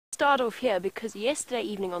start off here because yesterday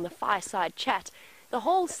evening on the fireside chat, the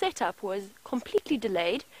whole setup was completely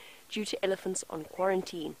delayed due to elephants on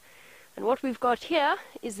quarantine. And what we've got here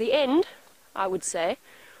is the end, I would say,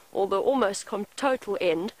 or the almost total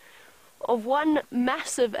end, of one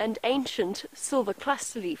massive and ancient silver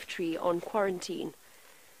clusterleaf tree on quarantine.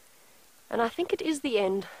 And I think it is the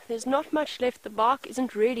end. There's not much left. The bark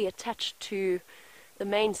isn't really attached to the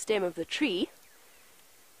main stem of the tree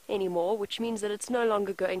anymore, which means that it's no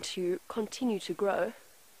longer going to continue to grow.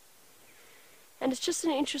 And it's just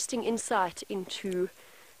an interesting insight into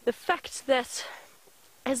the fact that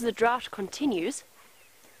as the drought continues,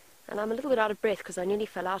 and I'm a little bit out of breath because I nearly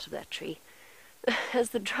fell out of that tree, as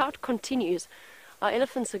the drought continues, our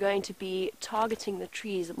elephants are going to be targeting the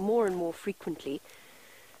trees more and more frequently.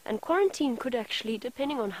 And quarantine could actually,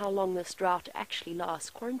 depending on how long this drought actually lasts,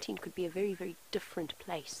 quarantine could be a very, very different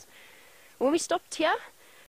place. When we stopped here,